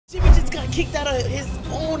got kicked out of his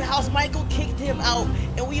own house. Michael kicked him out,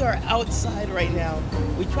 and we are outside right now.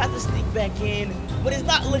 We tried to sneak back in, but it's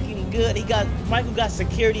not looking good. Michael got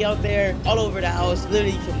security out there all over the house.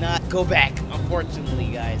 Literally cannot go back, unfortunately,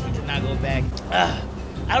 guys. He cannot go back.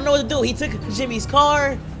 I don't know what to do. He took Jimmy's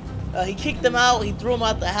car. He kicked him out. He threw him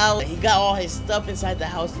out the house. He got all his stuff inside the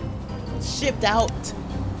house shipped out.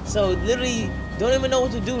 So literally, don't even know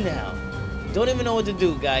what to do now. Don't even know what to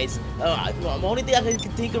do, guys. The only thing I can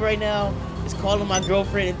think of right now is calling my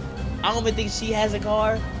girlfriend. I don't even think she has a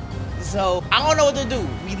car. So I don't know what to do.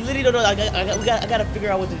 We literally don't know. I gotta figure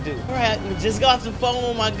out what to do. All right, we just got off the phone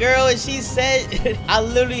with my girl, and she said I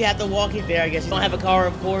literally have to walk it there. I guess she don't have a car,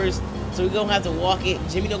 of course. So we're gonna have to walk it.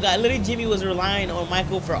 Literally Jimmy was relying on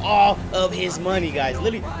Michael for all of his money, guys.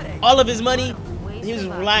 Literally, all of his money, he was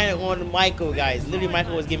relying on Michael, guys. Literally,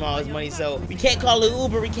 Michael was giving all his money. So we can't call an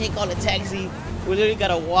Uber, we can't call a taxi. We literally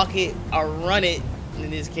gotta walk it or run it, in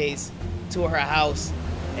this case, to her house.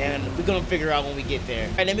 And we're gonna figure out when we get there.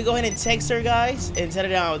 All right, let me go ahead and text her, guys, and tell her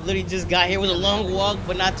that I literally just got here. It was a long walk,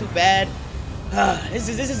 but not too bad. This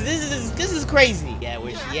is crazy. Yeah,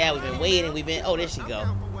 we've been waiting. Oh, there she go.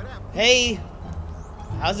 Hey,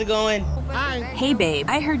 how's it going? Hi. Hey, babe.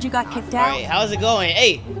 I heard you got kicked out. All right, how's it going?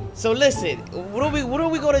 Hey, so listen, what are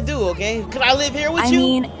we gonna do? Okay? Can I live here with you? I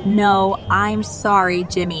mean, no. I'm sorry,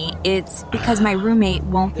 Jimmy. It's because my roommate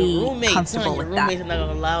won't be comfortable with that. Your roommate's not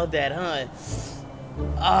gonna allow that, huh?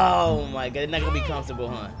 Oh my God, they're not gonna be comfortable,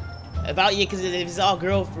 huh? Because if it's all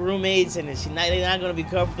girl roommates and they're not gonna be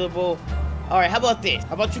comfortable. All right, how about this?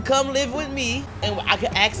 How about you come live with me, and I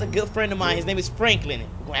could ask a good friend of mine. His name is Franklin.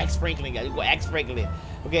 We're gonna ask Franklin, guys. We're gonna ask Franklin.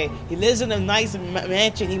 Okay, he lives in a nice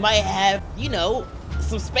mansion. He might have,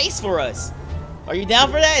 some space for us. Are you down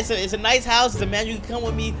for that? It's a nice house. It's a man. You can come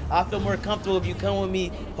with me. I feel more comfortable if you come with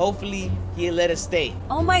me. Hopefully, he'll let us stay.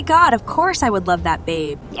 Oh my God! Of course, I would love that,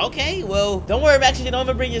 babe. Okay, well, don't worry. Actually, don't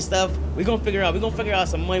even bring your stuff. We're gonna figure out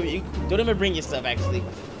some money. Don't even bring your stuff. Actually.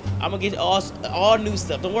 I'm gonna get all new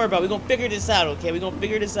stuff. Don't worry about it. We're gonna figure this out, okay? We're gonna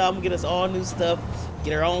figure this out. I'm gonna get us all new stuff.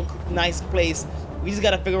 Get our own nice place. We just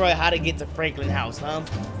gotta figure out how to get to Franklin house, huh?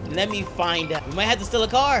 Let me find out. We might have to steal a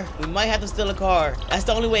car. That's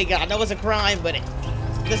the only way, guys. I know it's a crime, but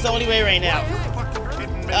that's the only way right now.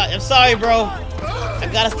 I'm sorry, bro. I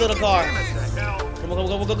gotta steal the car. Come on,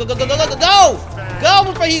 go before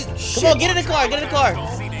you. Come on, get in the car.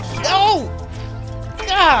 No!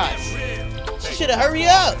 Gosh! You should have hurried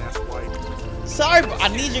up. Sorry, bro. I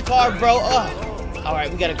need your car, bro. All right,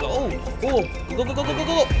 we gotta go. Go.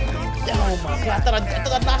 Oh my God, I thought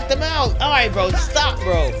I knocked him out. All right, bro, stop,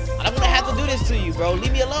 bro. I don't want to have to do this to you, bro.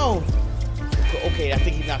 Leave me alone. Okay, I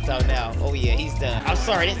think he knocked out now. Oh yeah, he's done. I'm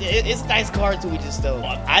sorry. It's a nice car too. We just stole.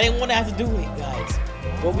 I didn't want to have to do it, guys.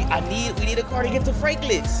 But we need a car to get to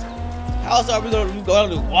Franklin's. How else are we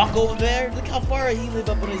gonna walk over there? Look how far he live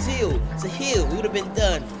up on his hill. It's a hill. We would have been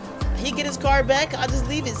done. He get his car back, I'll just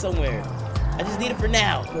leave it somewhere. I just need it for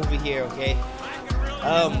now over here, okay?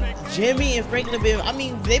 Jimmy and Franklin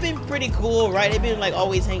they've been pretty cool, right? They've been like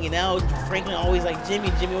always hanging out. Franklin always like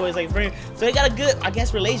Jimmy always like Franklin. So they got a good, I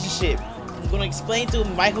guess, relationship. I'm gonna explain to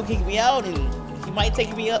him Michael kicked me out, and he might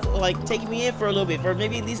take me in for a little bit, for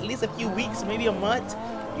maybe at least a few weeks, maybe a month,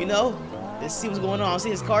 Let's see what's going on. I'll see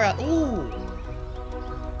his car out. Ooh.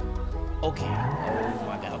 Okay. Oh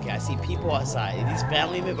my God. Okay, I see people outside. These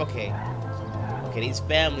family members. Okay, these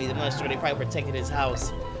families. I'm not sure. They probably protected his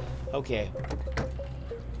house. Okay.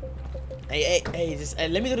 Hey, just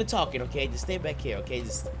let me do the talking, okay? Just stay back here, okay?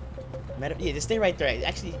 Just stay right there.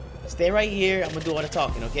 Actually, stay right here. I'm gonna do all the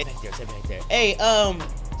talking, okay? Stay back there. Hey,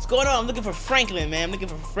 what's going on? I'm looking for Franklin, man. I'm looking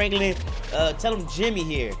for Franklin. Tell him Jimmy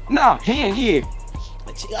here. No, he ain't here.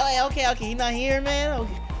 Okay. He not here, man.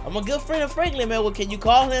 Okay. I'm a good friend of Franklin, man. Well, can you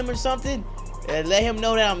call him or something? And let him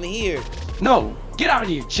know that I'm here. No, get out of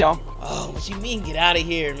here, chump. Oh, what you mean get out of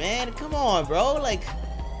here, man? Come on, bro. Like,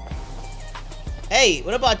 hey,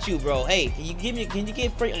 what about you, bro? Hey, can you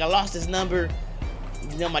give Franklin? I lost his number.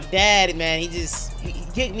 My dad, man, he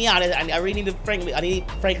kicked me out. I really need Franklin. I need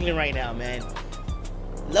Franklin right now, man.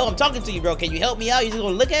 Hello, I'm talking to you, bro. Can you help me out? You just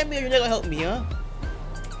gonna look at me or you're not gonna help me, huh?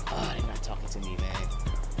 Oh, they're not talking to me, man.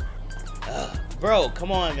 Bro,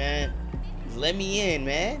 come on, man. Just let me in,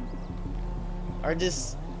 man. Or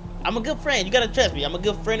I'm a good friend. You gotta trust me. I'm a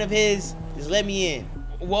good friend of his. Just let me in.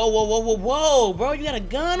 Whoa, bro. You got a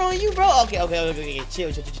gun on you, bro? Okay.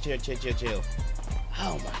 Chill.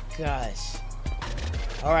 Oh my gosh.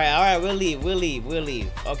 All right. We'll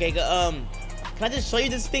leave. Okay. Can I just show you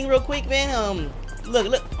this thing real quick, man?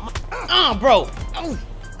 Look. Bro. Oh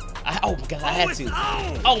my God, I had to.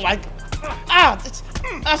 Oh my.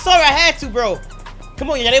 I'm sorry, I had to, bro. Come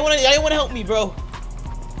on, y'all didn't want to help me, bro.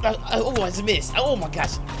 Oh, I just missed. Oh my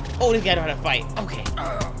gosh. Oh, this guy know how to fight. Okay.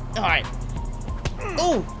 All right.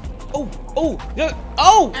 Oh.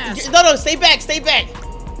 No, stay back.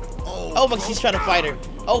 Oh my gosh, she's trying to fight her.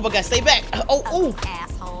 Oh my god, stay back.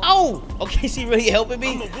 Oh. Okay, she really helping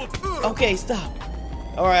me. Okay, stop.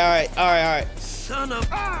 All right. Son of.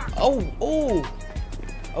 Oh.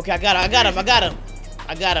 Okay, I got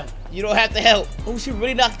him. You don't have to help. Oh, she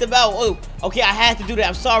really knocked him out. Oh, okay, I had to do that.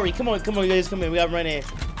 I'm sorry. Come on, guys, come in. We gotta run in.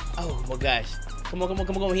 Oh my gosh. Come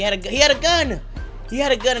on. He had a gun.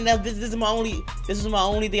 And now this is my only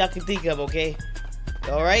thing I can think of. Okay.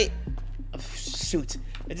 All right. Oh, shoot.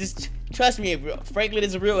 Just trust me, bro. Franklin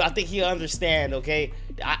is real. I think he'll understand. Okay.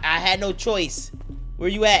 I had no choice. Where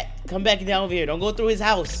you at? Come back down over here. Don't go through his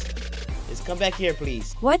house. Just come back here,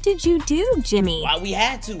 please. What did you do, Jimmy? Well, we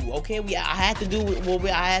had to, okay? I had to do what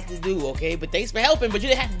I had to do, okay? But thanks for helping, but you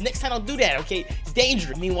didn't have, next time don't do that, okay? It's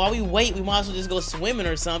dangerous. I mean, while we wait, we might as well just go swimming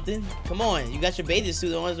or something. Come on, you got your bathing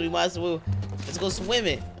suit on, so we might as well just go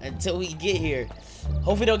swimming until we get here.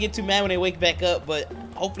 Hopefully don't get too mad when they wake back up, but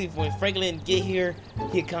hopefully when Franklin get here,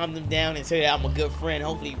 he'll calm them down and say that I'm a good friend.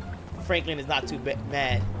 Hopefully Franklin is not too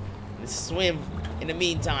mad. Let's swim in the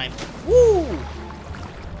meantime. Woo!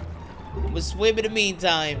 I'm gonna swim in the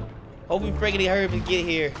meantime. Hopefully Franklin hurry up and get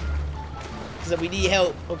here. Cause we need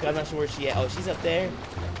help. Okay, I'm not sure where she at. Oh, she's up there.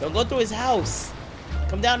 Don't go through his house.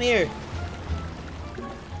 Come down here.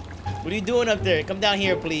 What are you doing up there? Come down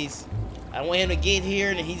here, please. I don't want him to get here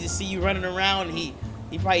and he just see you running around and he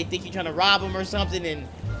probably think you're trying to rob him or something, and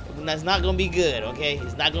that's not gonna be good, okay?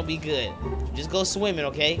 It's not gonna be good. Just go swimming,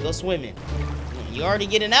 okay? Go swimming. You already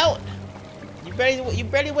getting out? You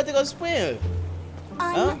barely went to go swim.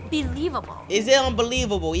 Unbelievable. Is it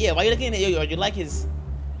unbelievable? Yeah. Why you looking at it? You like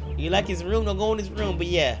his room? Don't go in his room. But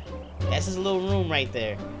yeah, that's his little room right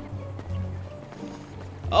there.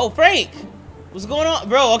 Oh, Frank, what's going on,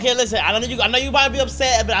 bro? Okay, listen. I know you might be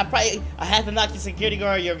upset, but I had to knock your security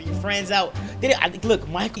guard, your friends out. Look,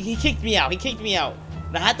 Mike, he kicked me out.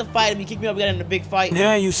 And I had to fight him. He kicked me out. We got in a big fight.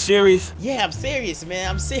 Yeah, you serious? Yeah, I'm serious, man.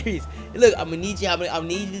 I'm serious. Look, I'm gonna need you. I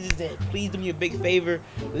need you to please do me a big favor.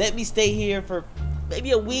 Let me stay here for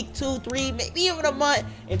maybe a week, 2, 3, maybe even a month,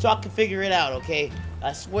 until I can figure it out, okay?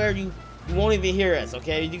 I swear you won't even hear us,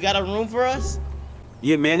 okay? You got a room for us?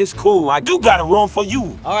 Yeah, man, it's cool. I do got a room for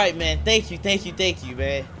you. All right, man. Thank you,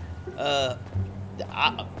 man.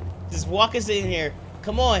 Just walk us in here.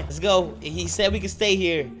 Come on, let's go. He said we could stay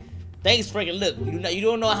here. Thanks, Franklin. Look, you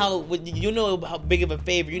don't know how big of a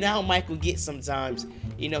favor. You know how Michael gets sometimes.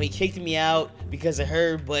 You know, he kicked me out because of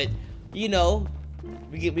her, but you know,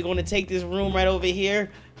 we're gonna take this room right over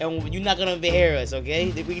here, and you're not gonna hear us,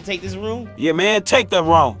 okay? We can take this room. Yeah, man, take the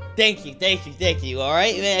room. Thank you. All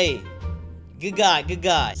right, man. Hey, good guy. You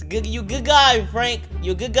good guy, Frank.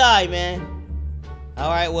 You're a good guy, man. All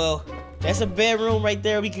right, well, that's a bedroom right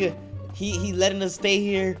there. He letting us stay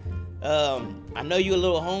here. I know you're a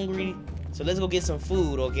little hungry, so let's go get some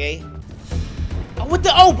food, okay? Oh, what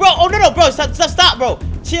the? Oh, bro. Oh, no, bro. Stop, bro.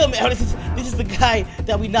 Chill, man. Oh, this is the guy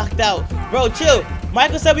that we knocked out. Bro, chill.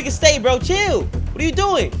 Michael said we can stay, bro. Chill. What are you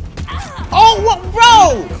doing? Oh, what,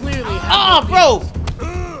 bro? Ah, bro.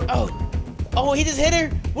 Oh, he just hit her.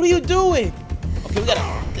 What are you doing?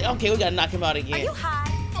 Okay, we gotta knock him out again. Are you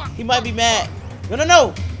high? He might be mad.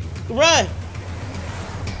 No. Run.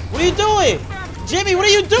 What are you doing? Jimmy, what are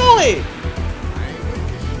you doing?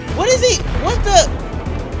 What is he? What the?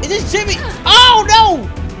 Is this Jimmy? Oh, no.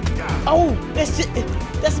 Oh,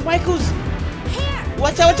 that's Michael's. Here.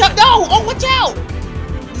 Watch out. No. Oh, watch out.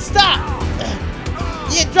 Stop.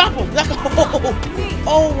 Yeah, drop him.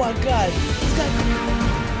 Oh, my God. This guy.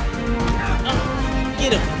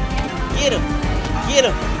 Get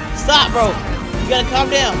him. Stop, bro. You gotta calm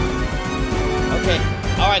down. Okay.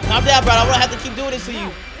 All right, calm down, bro. I don't have to keep doing this to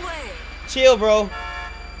you. Chill, bro.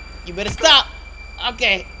 You better stop.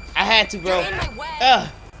 Okay. I had to, bro.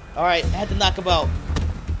 All right, I had to knock him out.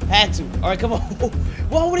 Had to. All right, come on.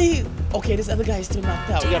 Whoa, what are you? Okay, this other guy is still knocked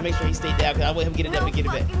out. We gotta make sure he stayed down, because I want him getting up and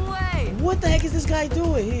getting back. What the heck is this guy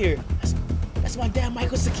doing here? That's my dad,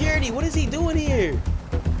 Michael's security. What is he doing here?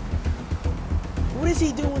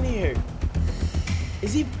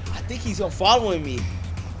 Is he? I think he's following me.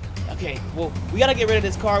 Okay, well, we gotta get rid of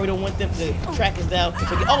this car. We don't want them to track us down.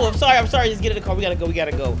 Oh, I'm sorry. Just get in the car. We gotta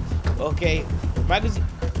go. Okay,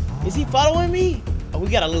 is he following me? Oh, we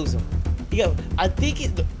gotta lose him. I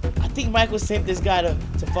think Michael sent this guy to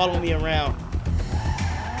follow me around.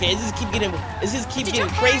 Okay, it just keep getting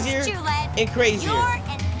crazier and crazier. You're an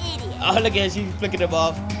idiot. Oh, look at you flicking him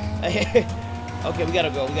off. Okay, we gotta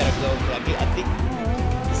go. I think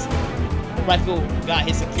Michael got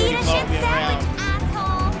his security following me around.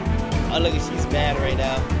 Oh, look, she's bad right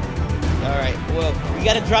now. All right, well, we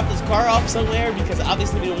gotta drop this car off somewhere because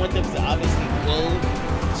obviously we don't want them to obviously go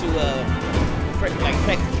to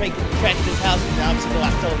track this house. And obviously, no,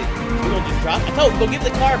 I told it. We're gonna just drop. I told him, go give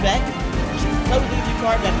the car back. Tell me to give your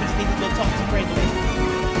car back. We just need to go talk to Franklin.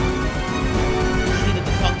 We just need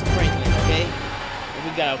to talk to Franklin, okay? And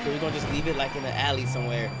we're gonna just leave it like in the alley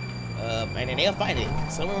somewhere. And then they'll find it.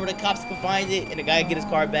 Somewhere where the cops can find it and the guy can get his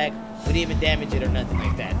car back. We didn't even damage it or nothing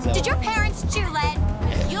like that. So Did your parents chew lead?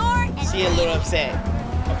 You're an she a little upset.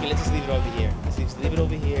 Okay, let's just leave it over here. Let's just leave it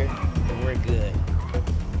over here and we're good.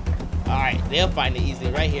 Alright, they'll find it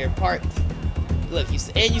easily right here. Parked. Look, you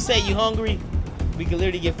say you hungry? We can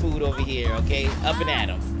literally get food over here, okay? Up and at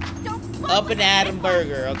 'em. Up and at 'em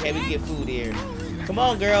burger, okay? We can get food here. Come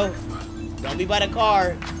on, girl. Don't be by the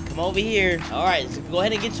car. Come over here. All right, so go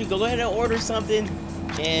ahead and go ahead and order something,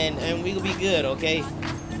 and we will be good, okay?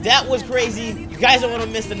 That was crazy. You guys don't want to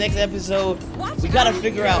miss the next episode. We gotta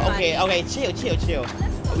figure out. Okay, chill.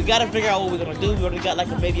 We gotta figure out what we're gonna do. We only got like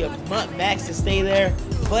maybe a month max to stay there,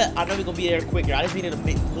 but I know we're gonna be there quicker. I just needed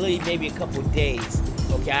maybe a couple days.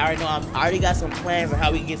 Okay, I already got some plans on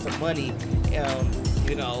how we can get some money.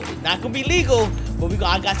 You know, it's not gonna be legal, but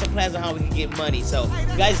I got some plans on how we can get money. So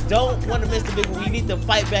you guys don't want to miss the big one. We need to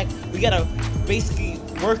fight back. We gotta basically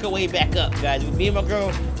work our way back up, guys. Me and my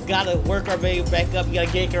girl gotta work our way back up. We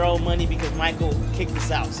gotta get our own money because Michael kicked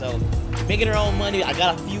us out. So making our own money, I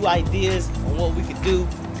got a few ideas on what we could do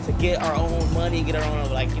to get our own money, get our own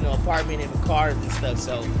apartment and cars and stuff.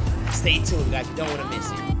 So stay tuned, guys. You don't want to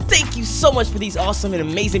miss it. Thank you so much for these awesome and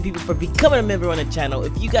amazing people for becoming a member on the channel.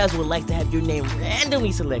 If you guys would like to have your name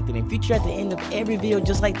randomly selected and featured at the end of every video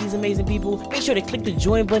just like these amazing people, make sure to click the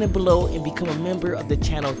join button below and become a member of the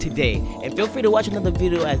channel today. And feel free to watch another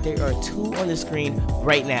video as there are 2 on the screen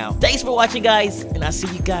right now. Thanks for watching, guys, and I'll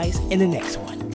see you guys in the next one.